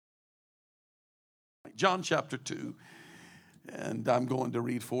John chapter 2. And I'm going to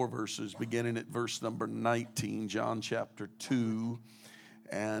read 4 verses, beginning at verse number 19. John chapter 2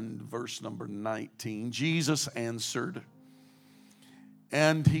 and verse number 19. Jesus answered,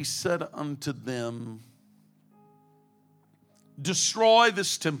 and he said unto them, destroy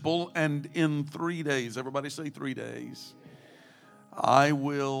this temple, and in 3 days, everybody say 3 days, I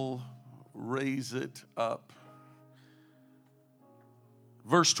will raise it up.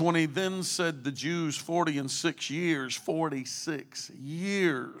 Verse 20, then said the Jews 46 years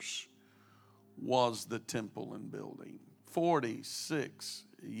was the temple in building. 46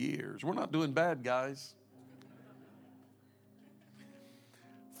 years. We're not doing bad, guys.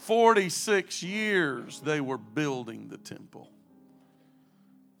 46 years they were building the temple.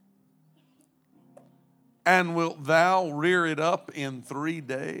 And wilt thou rear it up in 3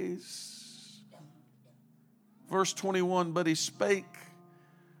 days? Verse 21, but he spake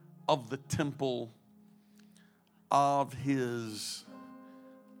of the temple of his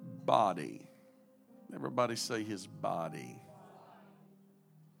body. Everybody say his body.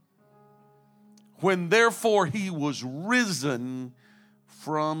 When therefore he was risen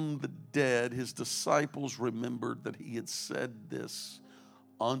from the dead, his disciples remembered that he had said this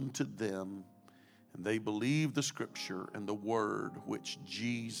unto them, and they believed the scripture and the word which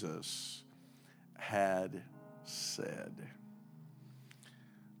Jesus had said.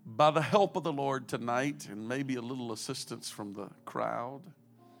 By the help of the Lord tonight, and maybe a little assistance from the crowd,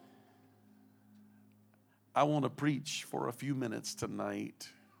 I want to preach for a few minutes tonight,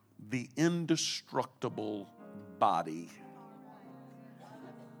 the indestructible body.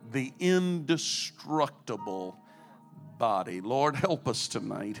 The indestructible body. Lord, help us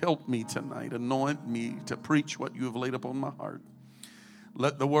tonight. Help me tonight. Anoint me to preach what you have laid upon my heart.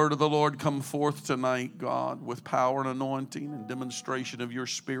 Let the word of the Lord come forth tonight, God, with power and anointing and demonstration of your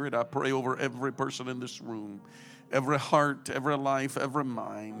spirit. I pray over every person in this room, every heart, every life, every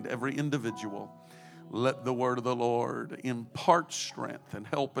mind, every individual. Let the word of the Lord impart strength and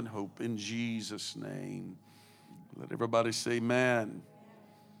help and hope in Jesus' name. Let everybody say amen.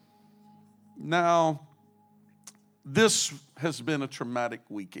 Now, this has been a traumatic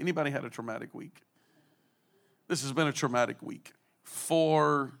week. Anybody had a traumatic week? This has been a traumatic week.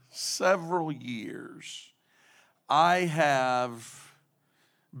 For several years, I have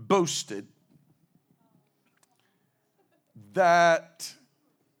boasted that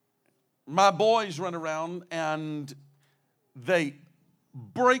my boys run around and they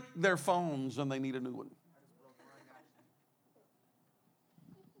break their phones and they need a new one.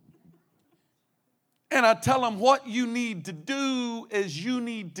 And I tell them what you need to do is you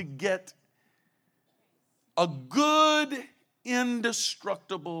need to get a good,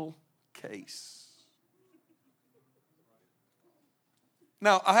 indestructible case.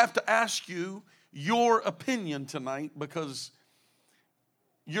 Now, I have to ask you your opinion tonight because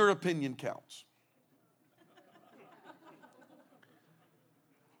your opinion counts.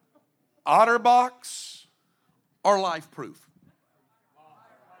 OtterBox or Life Proof?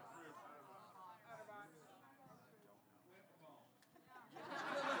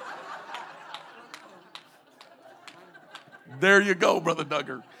 There you go, Brother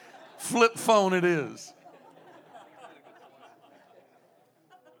Duggar. Flip phone it is.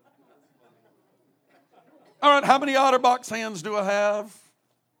 All right, how many OtterBox hands do I have?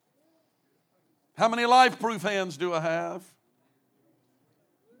 How many Life-Proof hands do I have?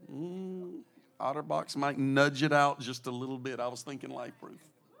 OtterBox might nudge it out just a little bit. I was thinking Life-Proof.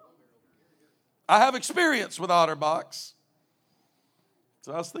 I have experience with OtterBox.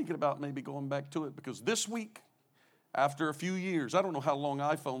 So I was thinking about maybe going back to it because this week, after a few years, I don't know how long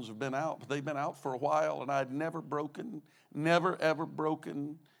iPhones have been out, but they've been out for a while, and I'd never ever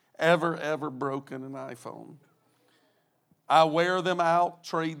broken an iPhone. I wear them out,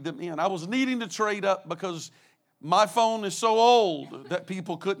 trade them in. I was needing to trade up because my phone is so old that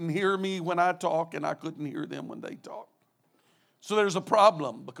people couldn't hear me when I talk, and I couldn't hear them when they talk. So there's a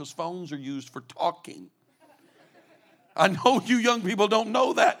problem because phones are used for talking. I know you young people don't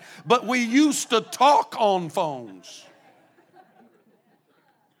know that, but we used to talk on phones.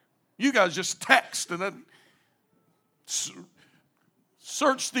 You guys just text and then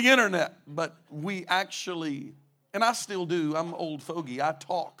search the internet, but we actually, and I still do, I'm old fogey, I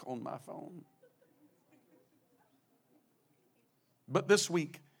talk on my phone. But this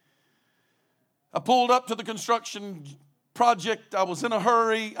week, I pulled up to the construction project. I was in a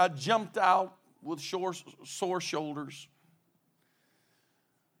hurry. I jumped out with sore shoulders.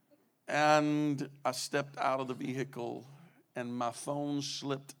 And I stepped out of the vehicle and my phone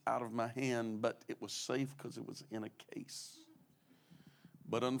slipped out of my hand, but it was safe because it was in a case.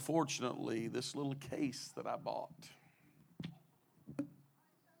 But unfortunately, this little case that I bought,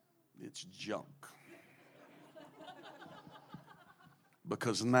 it's junk.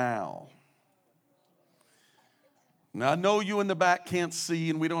 Because now, I know you in the back can't see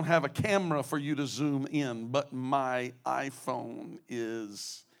and we don't have a camera for you to zoom in, but my iPhone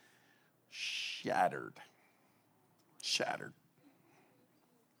is shattered. Shattered.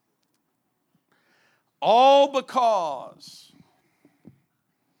 All because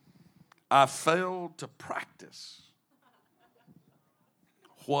I failed to practice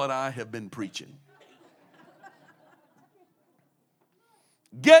what I have been preaching.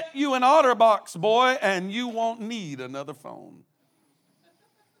 Get you an OtterBox, boy, and you won't need another phone.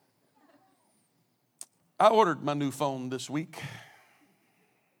 I ordered my new phone this week.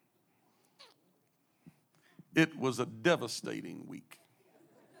 It was a devastating week.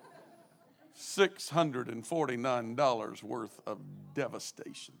 $649 worth of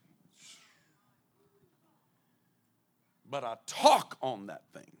devastation. But I talk on that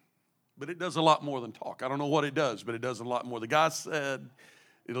thing. But it does a lot more than talk. I don't know what it does, but it does a lot more. The guy said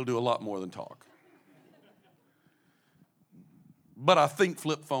it'll do a lot more than talk. But I think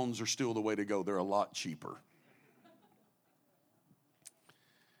flip phones are still the way to go. They're a lot cheaper.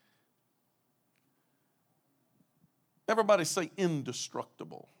 Everybody say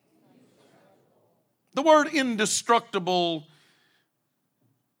indestructible. The word indestructible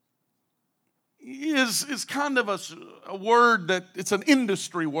is kind of a word that, it's an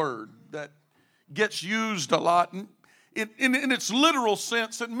industry word that gets used a lot. In its literal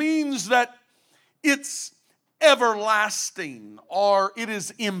sense, it means that it's everlasting, or it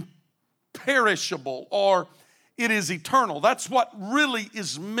is imperishable, or it is eternal. That's what really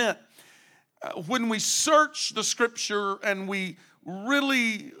is meant. When we search the Scripture and we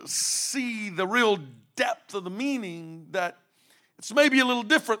really see the real depth of the meaning, that it's maybe a little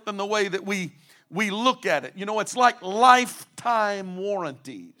different than the way that we look at it. You know, it's like lifetime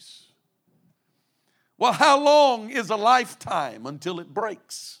warranties. Well, how long is a lifetime until it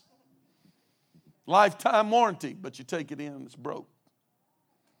breaks? Lifetime warranty, but you take it in, it's broke.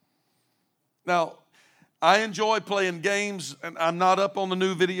 Now, I enjoy playing games, and I'm not up on the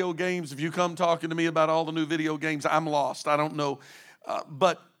new video games. If you come talking to me about all the new video games, I'm lost. I don't know.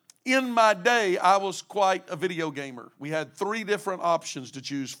 But in my day, I was quite a video gamer. We had 3 different options to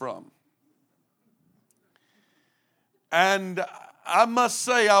choose from. And I must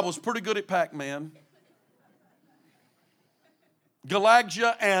say I was pretty good at Pac-Man,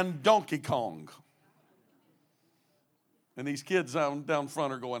 Galaga, and Donkey Kong. And these kids down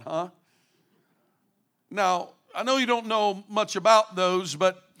front are going, huh? Now, I know you don't know much about those,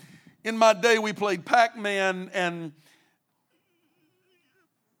 but in my day we played Pac-Man, and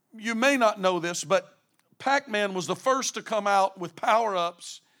you may not know this, but Pac-Man was the first to come out with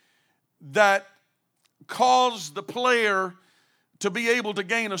power-ups that caused the player to be able to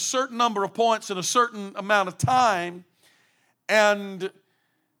gain a certain number of points in a certain amount of time, and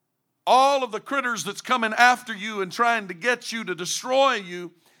all of the critters that's coming after you and trying to get you to destroy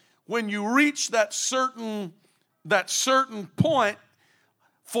you, when you reach that certain point,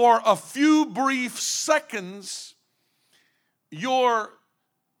 for a few brief seconds, your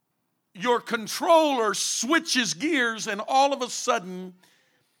controller switches gears, and all of a sudden,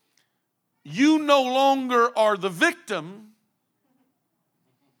 you no longer are the victim,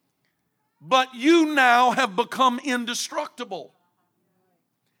 but you now have become indestructible.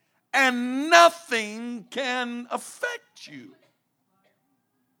 And nothing can affect you.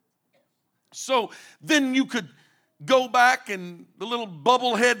 So then you could go back, and the little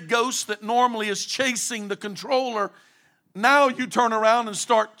bubblehead ghost that normally is chasing the controller, now you turn around and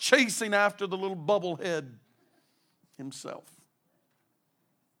start chasing after the little bubblehead himself.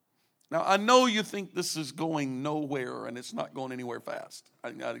 Now, I know you think this is going nowhere, and it's not going anywhere fast. I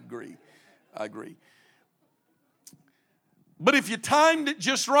agree. But if you timed it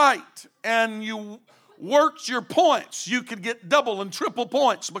just right and you worked your points, you could get double and triple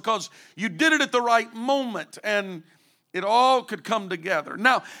points because you did it at the right moment, and it all could come together.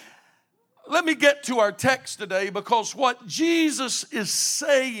 Now, let me get to our text today, because what Jesus is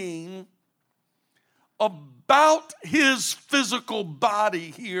saying about his physical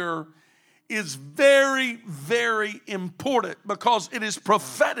body here is very, very important, because it is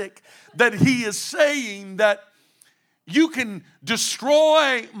prophetic that he is saying that you can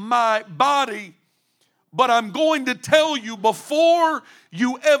destroy my body, but I'm going to tell you before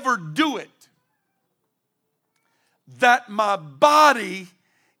you ever do it that my body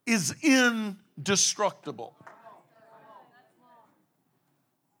is indestructible.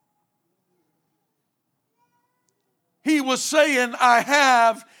 He was saying, I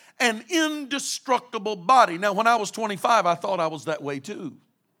have an indestructible body. Now, when I was 25, I thought I was that way too.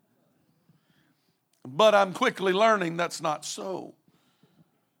 But I'm quickly learning that's not so.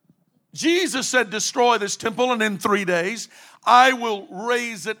 Jesus said, destroy this temple, and in 3 days, I will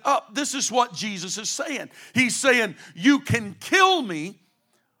raise it up. This is what Jesus is saying. He's saying, you can kill me,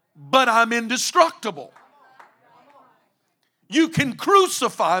 but I'm indestructible. You can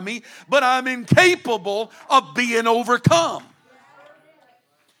crucify me, but I'm incapable of being overcome.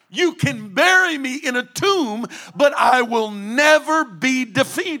 You can bury me in a tomb, but I will never be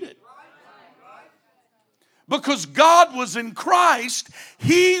defeated. Because God was in Christ,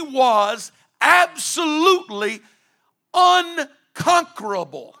 He was absolutely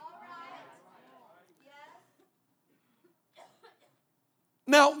unconquerable.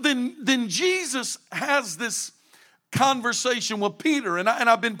 Now, then Jesus has this conversation with Peter, and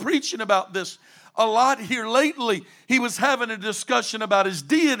I've been preaching about this a lot here lately. He was having a discussion about his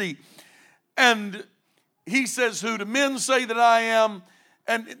deity, and he says, who do men say that I am?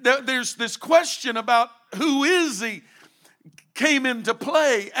 And there's this question about who is he came into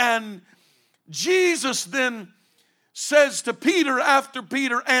play, and Jesus then says to Peter, after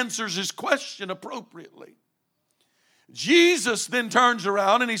Peter answers his question appropriately, Jesus then turns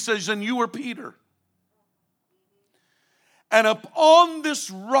around and he says, and you are Peter. And upon this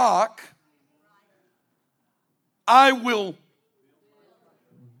rock, I will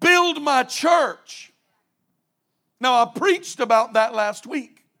build my church. Now, I preached about that last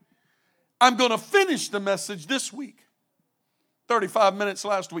week. I'm going to finish the message this week. 35 minutes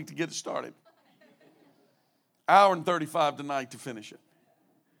last week to get it started. Hour and 35 tonight to finish it.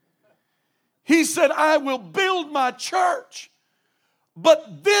 He said, I will build my church.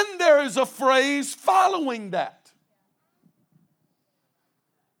 But then there is a phrase following that.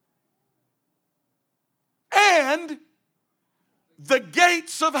 And the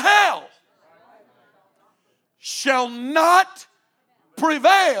gates of hell shall not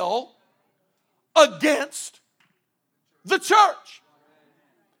prevail against the church.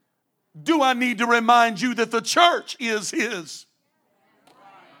 Do I need to remind you that the church is His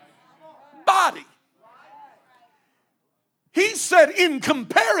body? He said, in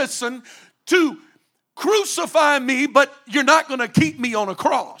comparison to crucify me, but you're not going to keep me on a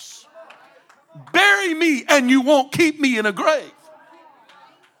cross. Bury me and you won't keep me in a grave.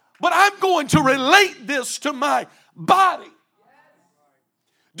 But I'm going to relate this to my body.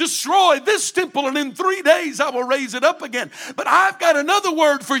 Destroy this temple and in 3 days I will raise it up again. But I've got another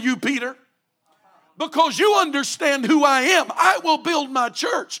word for you, Peter. Because you understand who I am. I will build my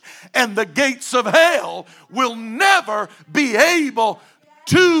church and the gates of hell will never be able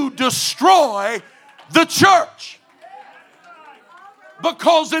to destroy the church.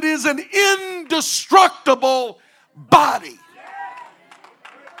 Because it is an indestructible body.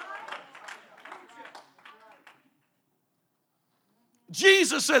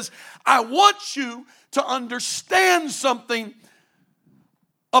 Jesus says, I want you to understand something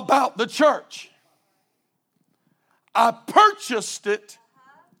about the church. I purchased it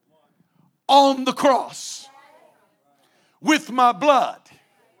on the cross with my blood.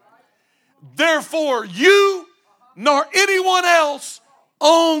 Therefore, you nor anyone else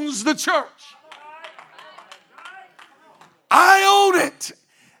owns the church. I own it.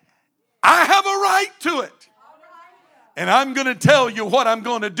 I have a right to it. And I'm going to tell you what I'm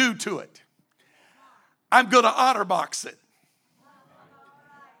going to do to it. I'm going to OtterBox it.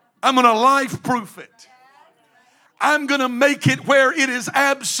 I'm going to life-proof it. I'm going to make it where it is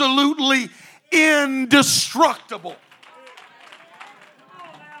absolutely indestructible.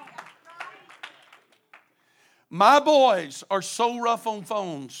 My boys are so rough on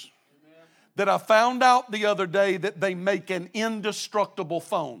phones that I found out the other day that they make an indestructible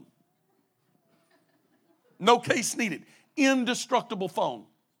phone. No case needed. Indestructible phone.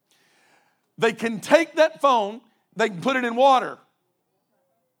 They can take that phone, they can put it in water.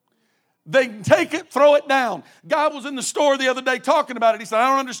 They can take it, throw it down. Guy was in the store the other day talking about it. He said, I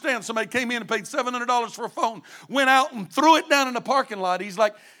don't understand. Somebody came in and paid $700 for a phone, went out and threw it down in the parking lot. He's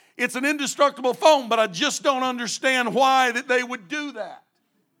like, it's an indestructible phone, but I just don't understand why that they would do that.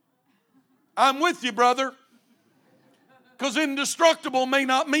 I'm with you, brother. Because indestructible may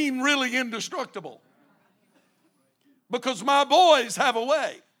not mean really indestructible. Because my boys have a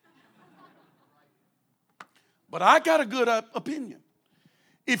way. But I got a good opinion.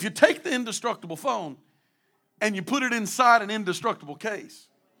 If you take the indestructible phone and you put it inside an indestructible case,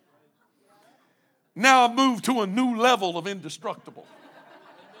 now I've moved to a new level of indestructible.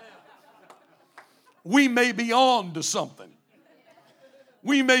 We may be on to something.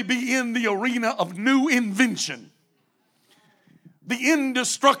 We may be in the arena of new invention. The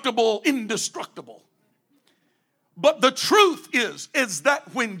indestructible, indestructible. But the truth is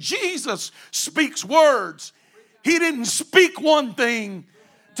that when Jesus speaks words, he didn't speak one thing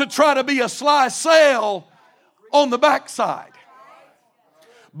to try to be a sly sale on the backside.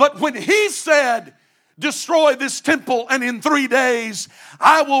 But when he said, destroy this temple and in 3 days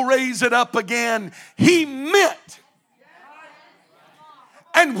I will raise it up again, he meant.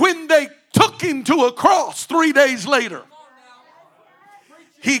 And when they took him to a cross 3 days later,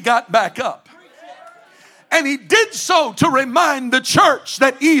 he got back up. And he did so to remind the church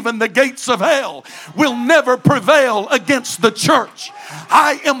that even the gates of hell will never prevail against the church.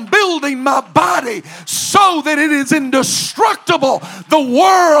 I am building my body so that it is indestructible. The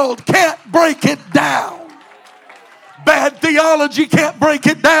world can't break it down. Bad theology can't break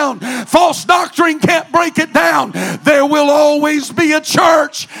it down. False doctrine can't break it down. There will always be a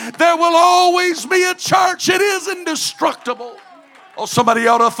church. There will always be a church. It is indestructible. Oh, somebody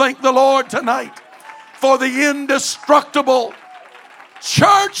ought to thank the Lord tonight for the indestructible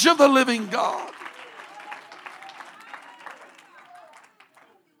church of the living God.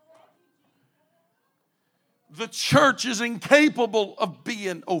 The church is incapable of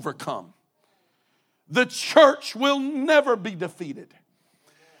being overcome. The church will never be defeated.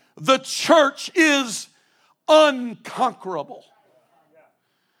 The church is unconquerable.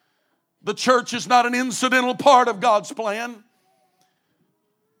 The church is not an incidental part of God's plan.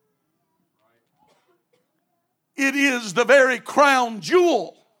 It is the very crown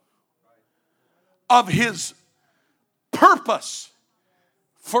jewel of his purpose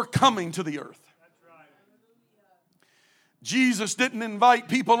for coming to the earth. Jesus didn't invite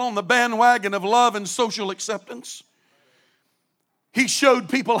people on the bandwagon of love and social acceptance. He showed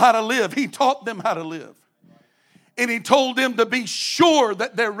people how to live. He taught them how to live. And he told them to be sure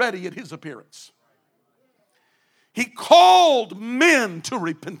that they're ready at his appearance. He called men to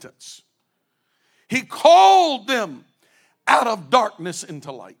repentance. He called them out of darkness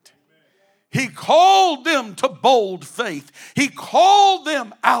into light. He called them to bold faith. He called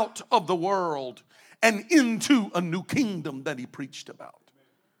them out of the world and into a new kingdom that he preached about.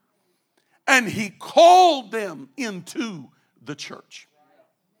 And he called them into the church.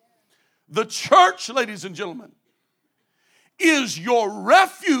 The church, ladies and gentlemen, is your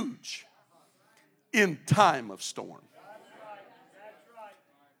refuge in time of storm.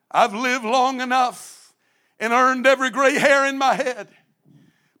 I've lived long enough and earned every gray hair in my head.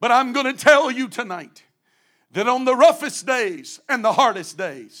 But I'm going to tell you tonight that on the roughest days and the hardest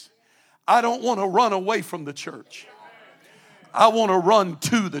days, I don't want to run away from the church. I want to run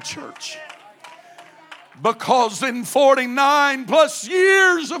to the church. Because in 49 plus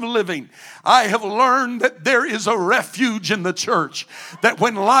years of living, I have learned that there is a refuge in the church. That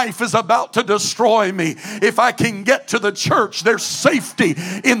when life is about to destroy me, if I can get to the church, there's safety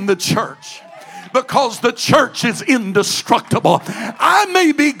in the church. Because the church is indestructible. I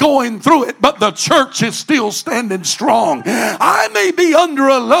may be going through it, but the church is still standing strong. I may be under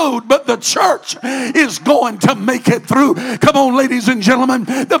a load, but the church is going to make it through. Come on, ladies and gentlemen.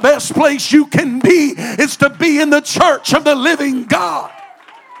 The best place you can be is to be in the church of the living God.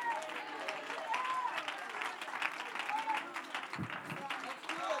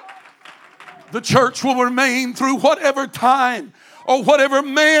 The church will remain through whatever time or whatever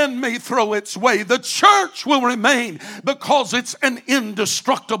man may throw its way. The church will remain because it's an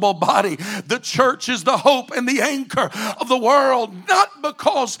indestructible body. The church is the hope and the anchor of the world, not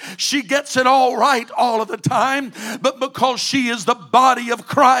because she gets it all right all of the time, but because she is the body of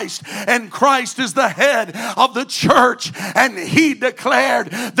Christ, and Christ is the head of the church, and he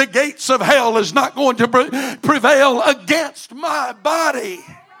declared the gates of hell is not going to prevail against my body.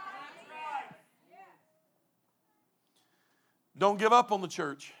 Don't give up on the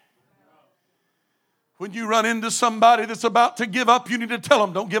church. When you run into somebody that's about to give up, you need to tell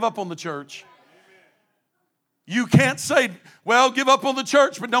them, don't give up on the church. You can't say, well, give up on the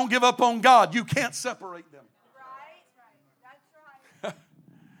church, but don't give up on God. You can't separate them. That's right.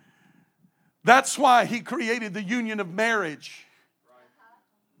 That's why he created the union of marriage.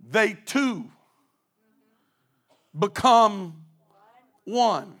 They two become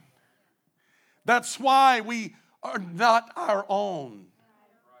one. That's why we are not our own.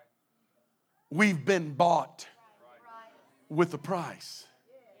 We've been bought with a price.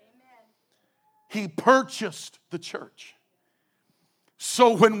 He purchased the church.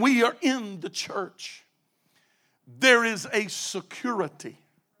 So when we are in the church, there is a security.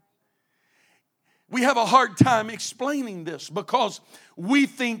 We have a hard time explaining this because we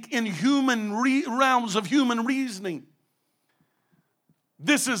think in human realms of human reasoning.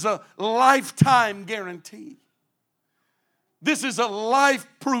 This is a lifetime guarantee. This is a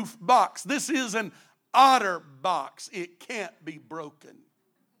life-proof box. This is an otter box. It can't be broken.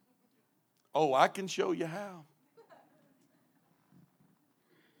 Oh, I can show you how.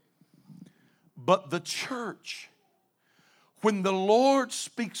 But the church, when the Lord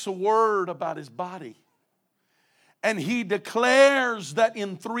speaks a word about his body, and he declares that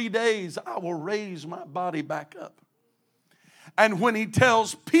in 3 days I will raise my body back up. And when he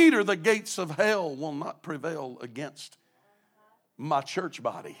tells Peter the gates of hell will not prevail against my church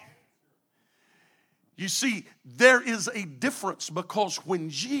body. You see, there is a difference, because when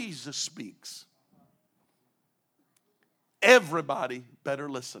Jesus speaks, everybody better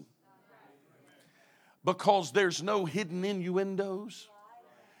listen. Because there's no hidden innuendos.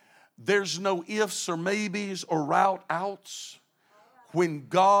 There's no ifs or maybes or route outs. When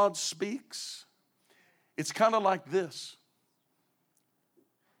God speaks, it's kind of like this.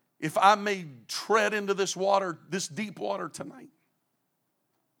 If I may tread into this water, this deep water tonight,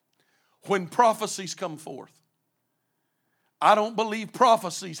 when prophecies come forth, I don't believe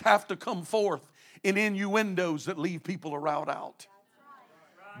prophecies have to come forth in innuendos that leave people a route out.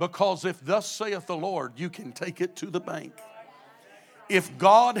 Because if thus saith the Lord, you can take it to the bank. If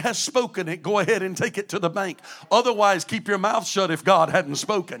God has spoken it, go ahead and take it to the bank. Otherwise, keep your mouth shut if God hadn't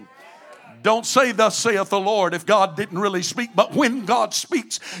spoken. Don't say thus saith the Lord if God didn't really speak. But when God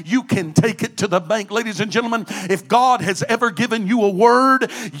speaks, you can take it to the bank. Ladies and gentlemen, if God has ever given you a word,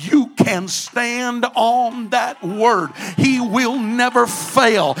 you can stand on that word. He will never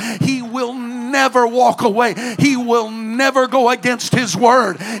fail. He will never walk away. He will never go against his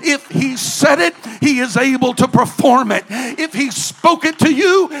word. If he said it, he is able to perform it. If he spoke it to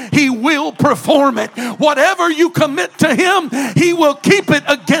you, he will perform it. Whatever you commit to him, he will keep it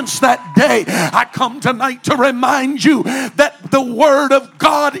against that day. I come tonight to remind you that the word of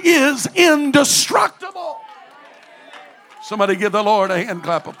God is indestructible. Somebody give the Lord a hand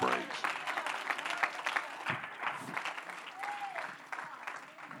clap of praise.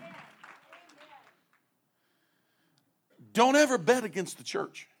 Don't ever bet against the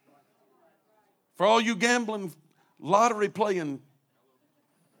church. For all you gambling, lottery playing,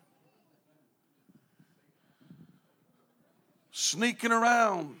 sneaking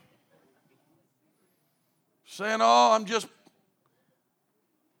around, saying, oh, you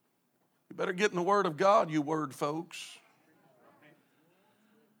better get in the word of God, you word folks.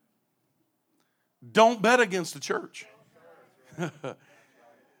 Don't bet against the church.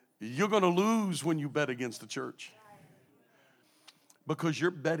 You're going to lose when you bet against the church. Because you're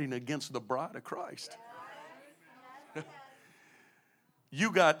betting against the bride of Christ.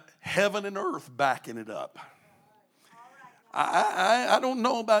 You got heaven and earth backing it up. I don't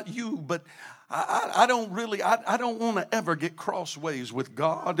know about you, but I don't want to ever get crossways with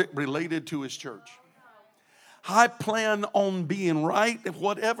God related to his church. I plan on being right at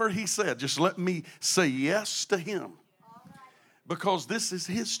whatever he said. Just let me say yes to him. Because this is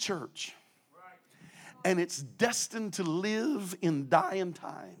his church. And it's destined to live in dying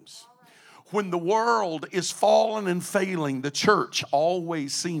times. When the world is fallen and failing, the church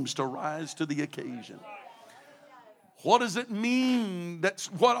always seems to rise to the occasion. What does it mean?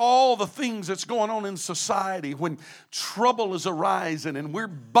 That's what all the things that's going on in society when trouble is arising and we're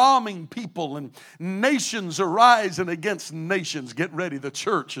bombing people and nations are rising against nations. Get ready, the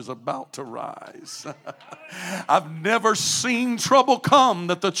church is about to rise. I've never seen trouble come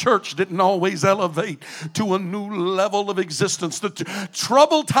that the church didn't always elevate to a new level of existence. The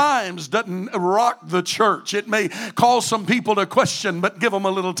troubled times doesn't rock the church. It may cause some people to question, but give them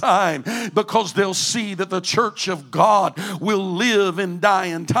a little time because they'll see that the church of God will live in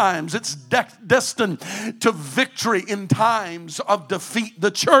dying times. It's destined to victory in times of defeat.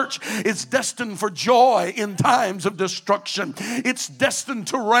 The church is destined for joy in times of destruction. It's destined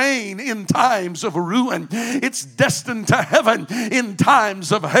to reign in times of ruin. It's destined to heaven in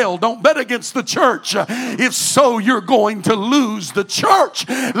times of hell. Don't bet against the church. If so, you're going to lose. The church,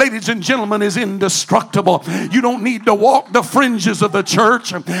 ladies and gentlemen, is indestructible. You don't need to walk the fringes of the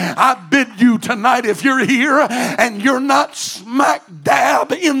church. I bid you tonight, if you're here and you're not smack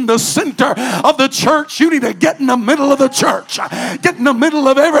dab in the center of the church, you need to get in the middle of the church. Get in the middle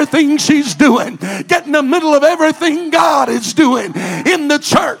of everything she's doing. Get in the middle of everything God is doing in the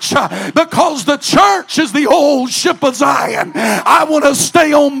church, because the church is the old ship of Zion. I want to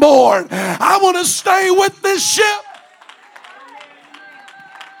stay on board. I want to stay with this ship.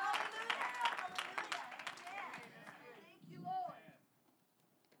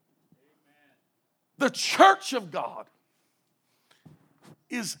 The church of God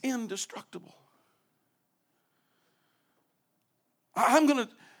is indestructible. I'm going to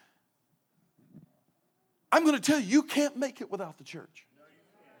I'm going to tell you, you can't make it without the church.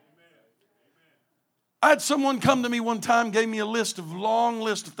 I had someone come to me one time, gave me a long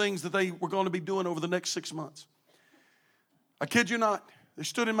list of things that they were going to be doing over the next 6 months. I kid you not, they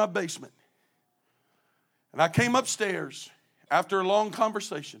stood in my basement. And I came upstairs after a long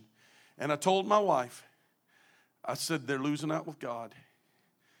conversation, and I told my wife, I said, they're losing out with God,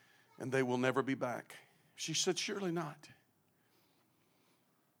 and they will never be back. She said, surely not.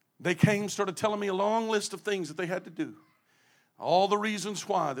 They came, started telling me a long list of things that they had to do. All the reasons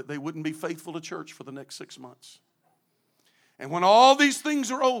why that they wouldn't be faithful to church for the next 6 months. And when all these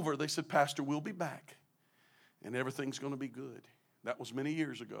things are over, they said, Pastor, we'll be back. And everything's going to be good. That was many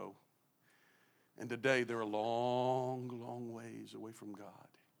years ago. And today they're a long, long ways away from God.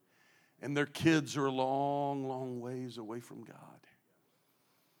 And their kids are a long, long ways away from God.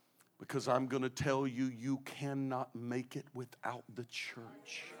 Because I'm going to tell you, you cannot make it without the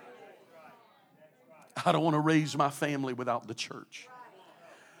church. I don't want to raise my family without the church.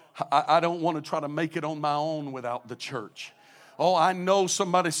 I don't want to try to make it on my own without the church. Oh, I know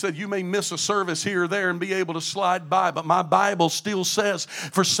somebody said you may miss a service here or there and be able to slide by, but my Bible still says,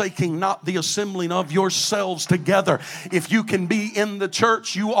 forsaking not the assembling of yourselves together. If you can be in the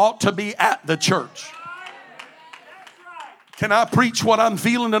church, you ought to be at the church. Can I preach what I'm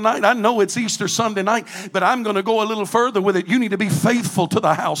feeling tonight? I know it's Easter Sunday night, but I'm going to go a little further with it. You need to be faithful to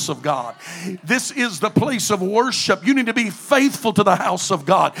the house of God. This is the place of worship. You need to be faithful to the house of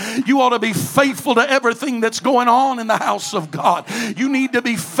God. You ought to be faithful to everything that's going on in the house of God. You need to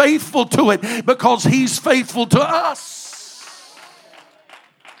be faithful to it because He's faithful to us.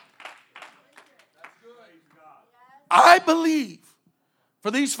 I believe, for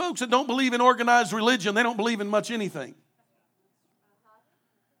these folks that don't believe in organized religion, they don't believe in much anything.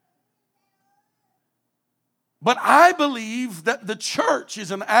 But I believe that the church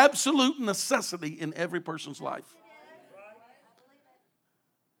is an absolute necessity in every person's life.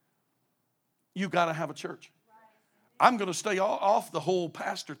 You've got to have a church. I'm going to stay off the whole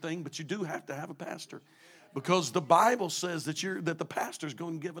pastor thing, but you do have to have a pastor. Because the Bible says that the pastor's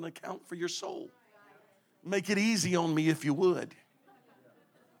going to give an account for your soul. Make it easy on me if you would.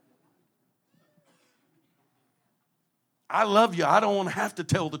 I love you. I don't want to have to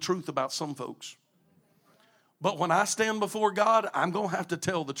tell the truth about some folks. But when I stand before God, I'm going to have to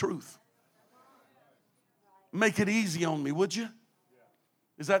tell the truth. Make it easy on me, would you?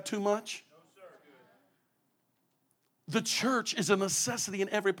 Is that too much? The church is a necessity in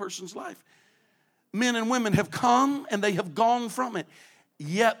every person's life. Men and women have come and they have gone from it.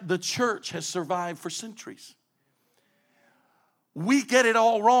 Yet the church has survived for centuries. We get it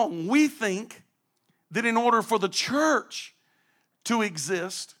all wrong. We think that in order for the church to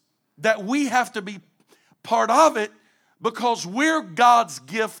exist, that we have to be part of it because we're God's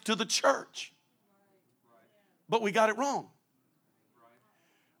gift to the church. But we got it wrong.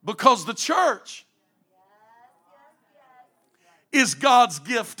 Because the church is God's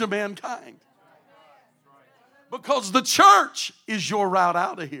gift to mankind. Because the church is your route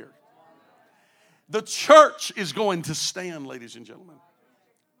out of here. The church is going to stand, ladies and gentlemen.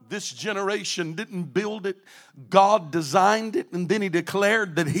 This generation didn't build it. God designed it, and then He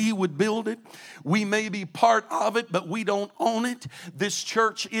declared that He would build it. We may be part of it, but we don't own it. This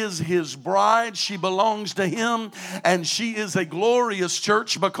church is His bride. She belongs to Him, and she is a glorious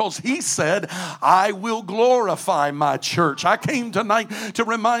church because He said, I will glorify my church. I came tonight to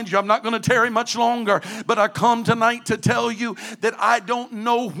remind you, I'm not going to tarry much longer, but I come tonight to tell you that I don't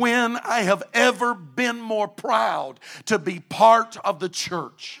know when I have ever been more proud to be part of the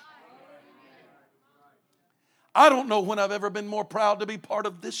church. I don't know when I've ever been more proud to be part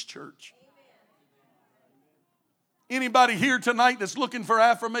of this church. Anybody here tonight that's looking for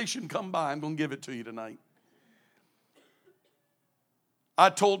affirmation, come by. I'm going to give it to you tonight. I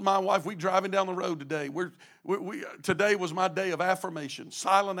told my wife, we're driving down the road today. Today was my day of affirmation,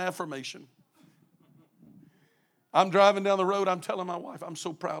 silent affirmation. I'm driving down the road. I'm telling my wife, I'm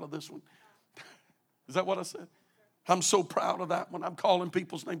so proud of this one. Is that what I said? I'm so proud of that one. I'm calling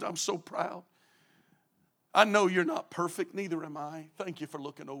people's names. I'm so proud. I know you're not perfect, neither am I. Thank you for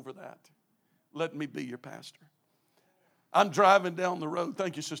looking over that. Let me be your pastor. I'm driving down the road.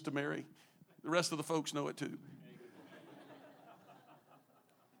 Thank you, Sister Mary. The rest of the folks know it too.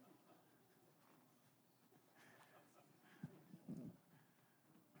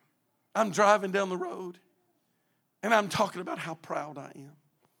 I'm driving down the road, and I'm talking about how proud I am.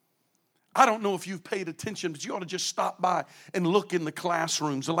 I don't know if you've paid attention, but you ought to just stop by and look in the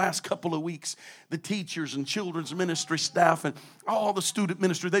classrooms. The last couple of weeks, the teachers and children's ministry staff and all the student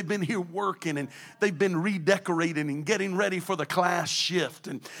ministry, they've been here working and they've been redecorating and getting ready for the class shift.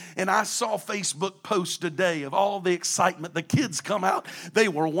 And I saw Facebook posts today of all the excitement. The kids come out, they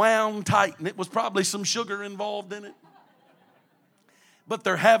were wound tight, and it was probably some sugar involved in it. But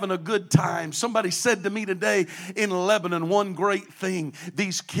they're having a good time. Somebody said to me today in Lebanon, one great thing,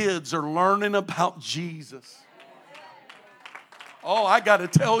 these kids are learning about Jesus. Oh, I got to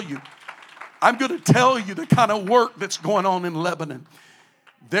tell you, I'm going to tell you the kind of work that's going on in Lebanon.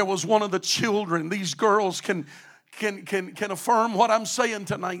 There was one of the children, these girls can affirm what I'm saying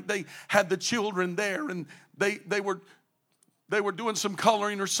tonight. They had the children there, and they were doing some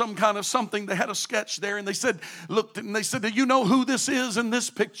coloring or some kind of something. They had a sketch there, and they said, looked, and they said, do you know who this is in this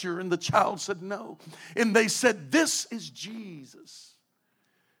picture? And the child said, no. And they said, this is Jesus.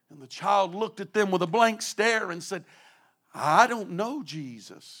 And the child looked at them with a blank stare and said, I don't know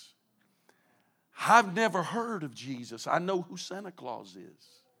Jesus. I've never heard of Jesus. I know who Santa Claus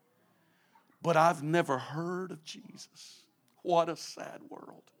is, but I've never heard of Jesus. What a sad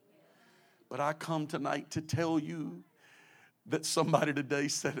world. But I come tonight to tell you that somebody today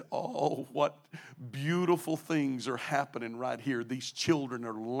said, oh, what beautiful things are happening right here. These children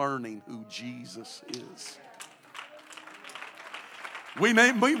are learning who Jesus is. We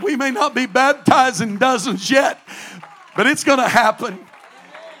may not be baptizing dozens yet, but it's going to happen.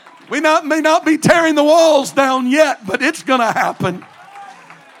 We may not be tearing the walls down yet, but it's going to happen.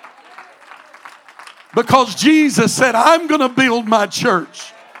 Because Jesus said, I'm going to build my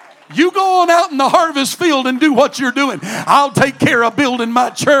church. You go on out in the harvest field and do what you're doing. I'll take care of building my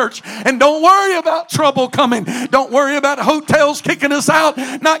church. And don't worry about trouble coming. Don't worry about hotels kicking us out,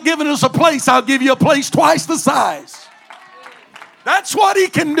 not giving us a place. I'll give you a place twice the size. That's what He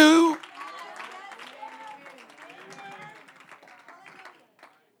can do.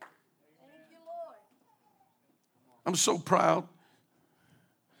 I'm so proud.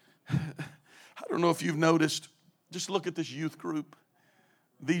 I don't know if you've noticed. Just look at this youth group.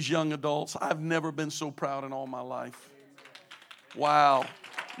 These young adults, I've never been so proud in all my life. Wow.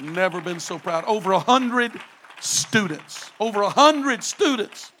 Never been so proud. Over 100 students. Over 100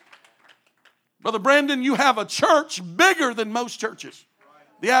 students. Brother Brandon, you have a church bigger than most churches.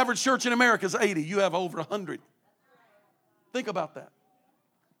 The average church in America is 80. You have over 100. Think about that.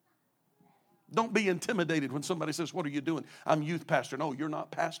 Don't be intimidated when somebody says, what are you doing? I'm youth pastor. No, you're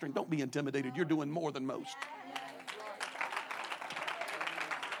not pastoring. Don't be intimidated. You're doing more than most.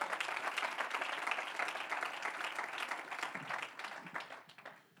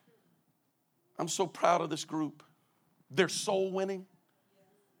 I'm so proud of this group. They're soul winning.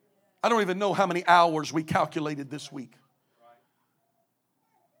 I don't even know how many hours we calculated this week.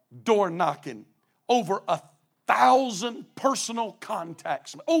 Door knocking. Over 1,000 personal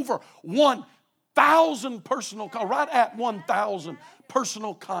contacts. Over 1,000 personal contacts. Right at 1,000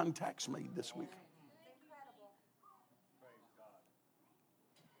 personal contacts made this week.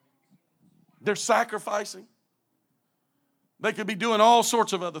 They're sacrificing. They could be doing all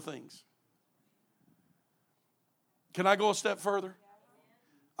sorts of other things. Can I go a step further?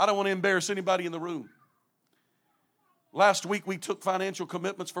 I don't want to embarrass anybody in the room. Last week we took financial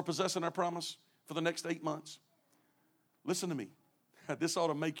commitments for possessing our promise for the next 8 months. Listen to me. This ought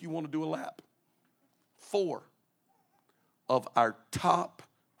to make you want to do a lap. 4 of our top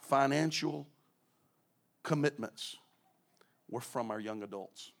financial commitments were from our young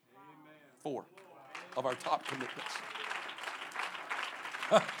adults. 4 of our top commitments.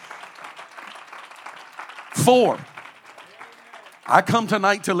 4. I come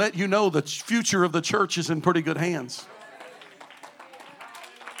tonight to let you know the future of the church is in pretty good hands.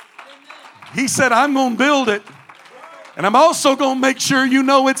 He said, I'm going to build it. And I'm also going to make sure you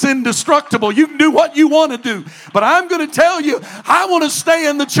know it's indestructible. You can do what you want to do. But I'm going to tell you, I want to stay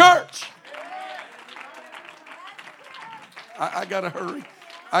in the church. I got to hurry.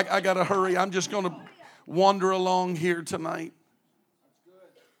 I got to hurry. I'm just going to wander along here tonight.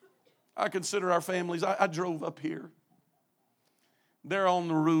 I consider our families. I drove up here. They're on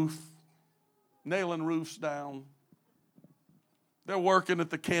the roof, nailing roofs down. They're working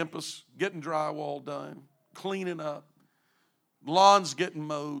at the campus, getting drywall done, cleaning up. Lawns getting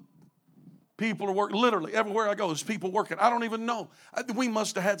mowed. People are working. Literally, everywhere I go, there's people working. I don't even know. We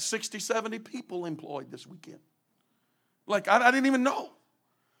must have had 60, 70 people employed this weekend. Like, I didn't even know.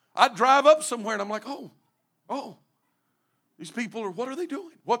 I'd drive up somewhere, and I'm like, oh. These people what are they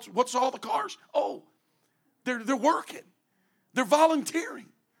doing? What's all the cars? Oh, they're working. They're volunteering.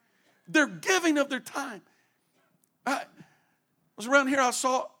 They're giving of their time. I was around here. I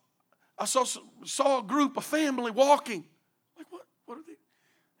saw I saw a group, a family walking. Like, what are they?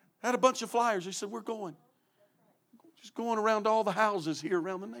 Had a bunch of flyers. They said, we're going. Just going around all the houses here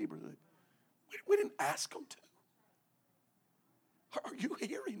around the neighborhood. We didn't ask them to. Are you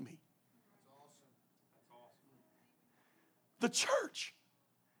hearing me? The church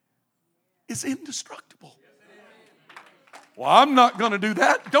is indestructible. Well, I'm not going to do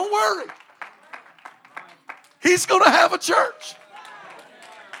that. Don't worry. He's going to have a church.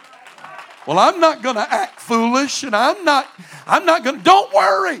 Well, I'm not going to act foolish, and I'm not going to. Don't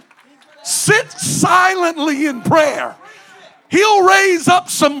worry. Sit silently in prayer. He'll raise up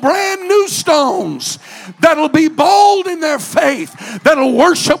some brand new stones that'll be bold in their faith, that'll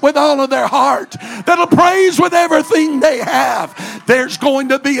worship with all of their heart, that'll praise with everything they have. There's going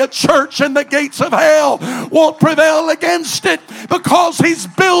to be a church, and the gates of hell won't prevail against it because He's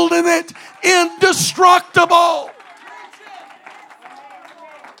building it indestructible.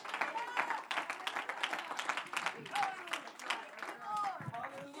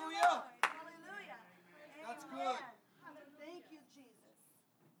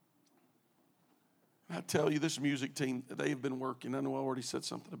 I tell you, this music team, they've been working. I know I already said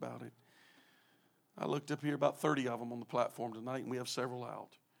something about it. I looked up here, about 30 of them on the platform tonight, and we have several out.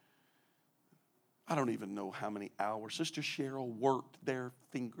 I don't even know how many hours. Sister Cheryl worked their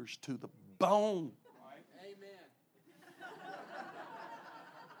fingers to the bone. Amen.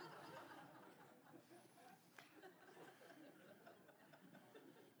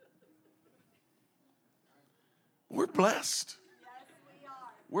 We're blessed. Yes, we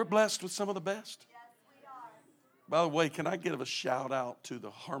are. We're blessed with some of the best. By the way, can I give a shout out to the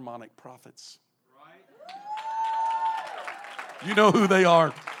harmonic prophets? You know who they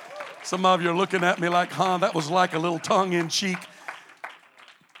are. Some of you are looking at me like, that was like a little tongue-in-cheek.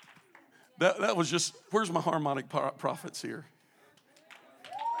 That was just, where's my harmonic prophets here?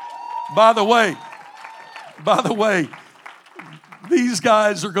 By the way, these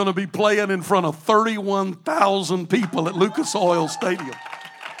guys are going to be playing in front of 31,000 people at Lucas Oil Stadium.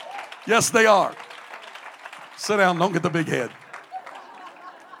 Yes, they are. Sit down, don't get the big head.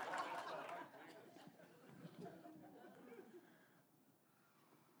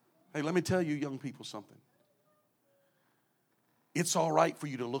 Hey, let me tell you young people something. It's all right for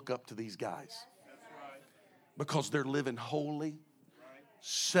you to look up to these guys. Because they're living holy,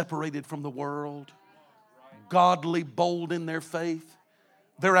 separated from the world, godly, bold in their faith.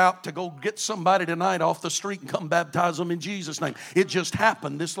 They're out to go get somebody tonight off the street and come baptize them in Jesus' name. It just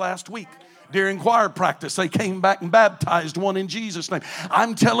happened this last week. During choir practice, they came back and baptized one in Jesus' name.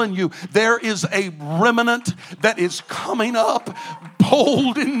 I'm telling you, there is a remnant that is coming up,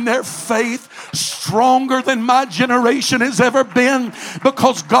 bold in their faith, stronger than my generation has ever been,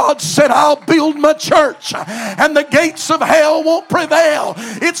 because God said, I'll build my church, and the gates of hell won't prevail.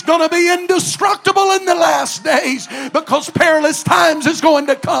 It's going to be indestructible in the last days, because perilous times is going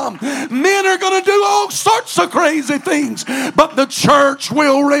to come. Men are going to do all sorts of crazy things, but the church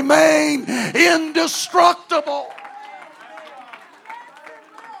will remain indestructible.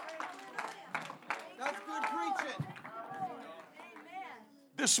 That's good preaching.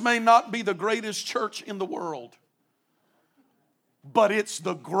 This may not be the greatest church in the world, but it's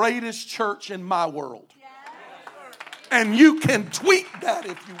the greatest church in my world. And you can tweet that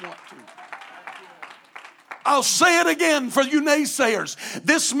if you want to. I'll say it again for you naysayers.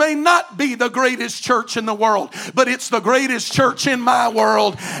 This may not be the greatest church in the world, but it's the greatest church in my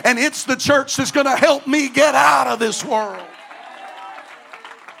world. And it's the church that's going to help me get out of this world.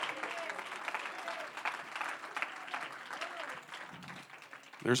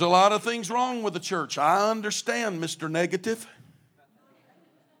 There's a lot of things wrong with the church. I understand, Mr. Negative.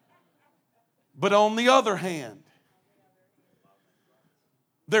 But on the other hand,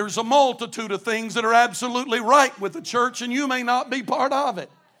 there's a multitude of things that are absolutely right with the church, and you may not be part of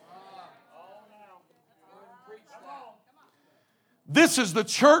it. This is the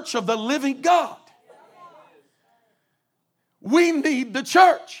church of the living God. We need the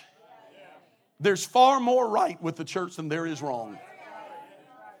church. There's far more right with the church than there is wrong.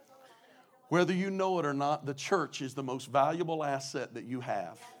 Whether you know it or not, the church is the most valuable asset that you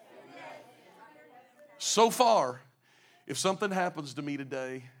have. So far, if something happens to me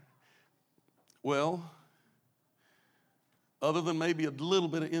today, well, other than maybe a little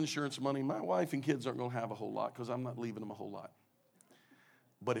bit of insurance money, my wife and kids aren't going to have a whole lot because I'm not leaving them a whole lot.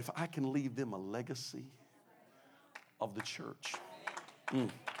 But if I can leave them a legacy of the church.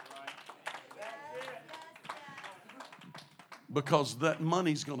 Because that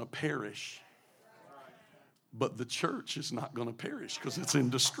money's going to perish. But the church is not going to perish because it's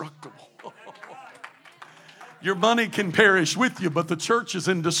indestructible. Your money can perish with you, but the church is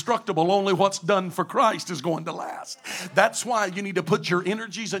indestructible. Only what's done for Christ is going to last. That's why you need to put your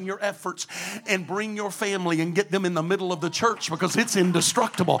energies and your efforts and bring your family and get them in the middle of the church, because it's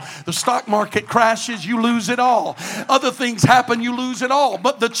indestructible. The stock market crashes, you lose it all. Other things happen, you lose it all.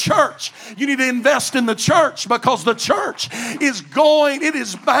 But the church, you need to invest in the church, because the church is it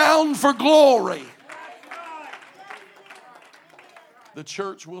is bound for glory. The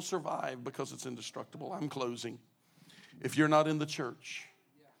church will survive because it's indestructible. I'm closing. If you're not in the church,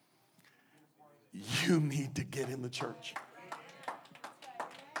 you need to get in the church.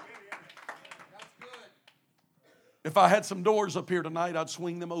 If I had some doors up here tonight, I'd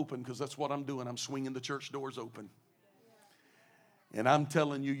swing them open, because that's what I'm doing. I'm swinging the church doors open. And I'm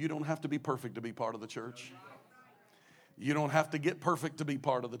telling you, you don't have to be perfect to be part of the church. You don't have to get perfect to be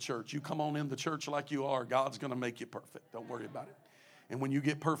part of the church. You come on in the church like you are. God's going to make you perfect. Don't worry about it. And when you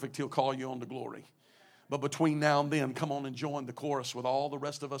get perfect, He'll call you on to glory. But between now and then, come on and join the chorus with all the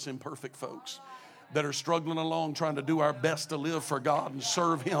rest of us imperfect folks that are struggling along, trying to do our best to live for God and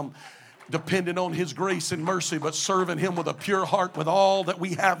serve Him, depending on His grace and mercy, but serving Him with a pure heart, with all that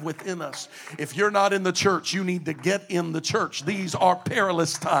we have within us. If you're not in the church, you need to get in the church. These are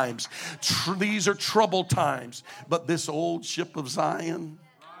perilous times. These are troubled times. But this old ship of Zion,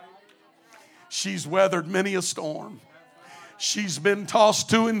 she's weathered many a storm. She's been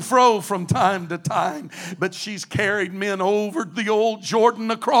tossed to and fro from time to time, but she's carried men over the old Jordan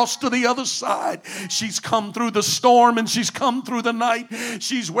across to the other side. She's come through the storm and she's come through the night.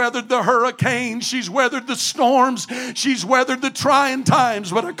 She's weathered the hurricane. She's weathered the storms. She's weathered the trying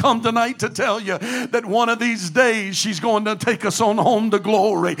times. But I come tonight to tell you that one of these days she's going to take us on home to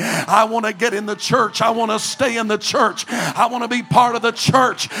glory. I want to get in the church. I want to stay in the church. I want to be part of the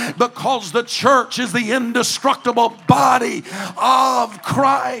church, because the church is the indestructible body of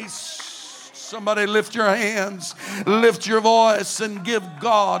Christ. Somebody lift your hands, lift your voice, and give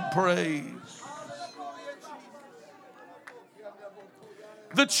God praise.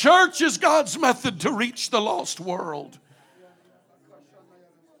 The church is God's method to reach the lost world.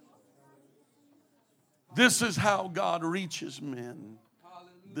 This is how God reaches men.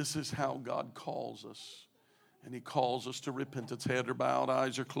 This is how God calls us. And He calls us to repentance. Heads are bowed,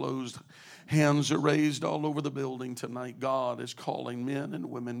 eyes are closed, hands are raised all over the building tonight. God is calling men and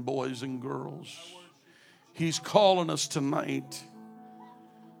women, boys and girls. He's calling us tonight.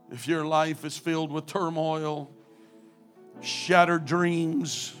 If your life is filled with turmoil, shattered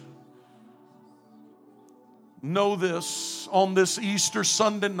dreams, know this: on this Easter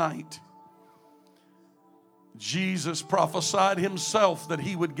Sunday night, Jesus prophesied Himself that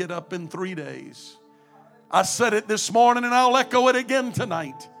He would get up in 3 days. I said it this morning and I'll echo it again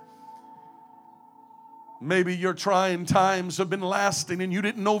tonight. Maybe your trying times have been lasting and you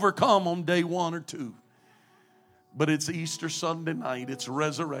didn't overcome on day 1 or 2. But it's Easter Sunday night. It's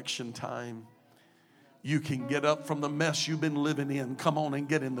resurrection time. You can get up from the mess you've been living in. Come on and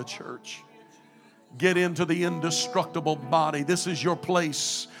get in the church. Get into the indestructible body. This is your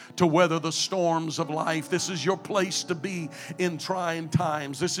place to weather the storms of life. This is your place to be in trying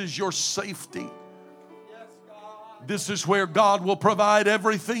times. This is your safety. This is where God will provide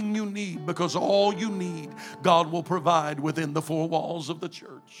everything you need, because all you need, God will provide within the 4 walls of the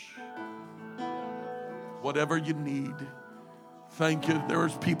church. Whatever you need. Thank you.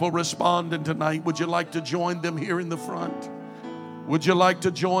 There's people responding tonight. Would you like to join them here in the front? Would you like to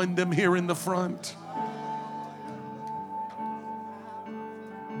join them here in the front?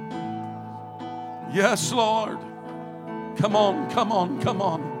 Yes, Lord. Come on, come on, come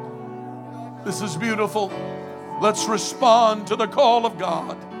on. This is beautiful. Let's respond to the call of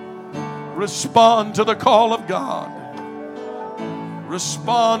God. Respond to the call of God.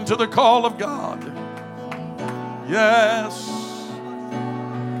 Respond to the call of God. Yes.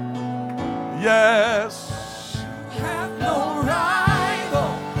 Yes. You have no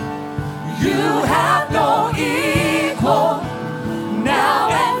rival. You have no equal. Now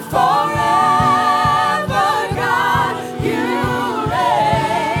and forever, God, you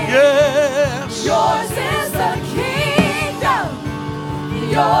reign. Yes. Yours is the kingdom.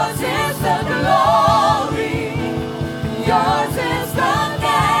 Yours is the glory. Yours is the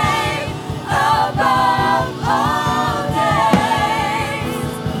name above all names.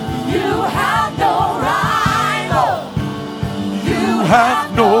 You have no rival. You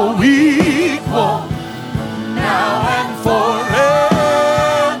Have no equal. now and forever,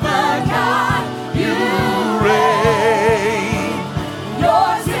 God, you reign.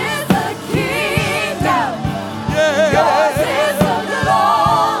 Yours is the kingdom. Yes. Yours is the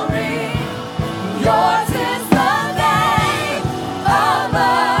glory. Yours is the name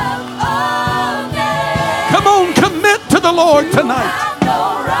above all names. Come on, tonight.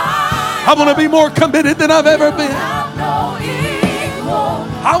 I want to be more committed than I've ever been.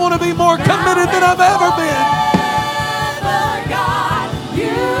 I want to be more committed than I've ever been.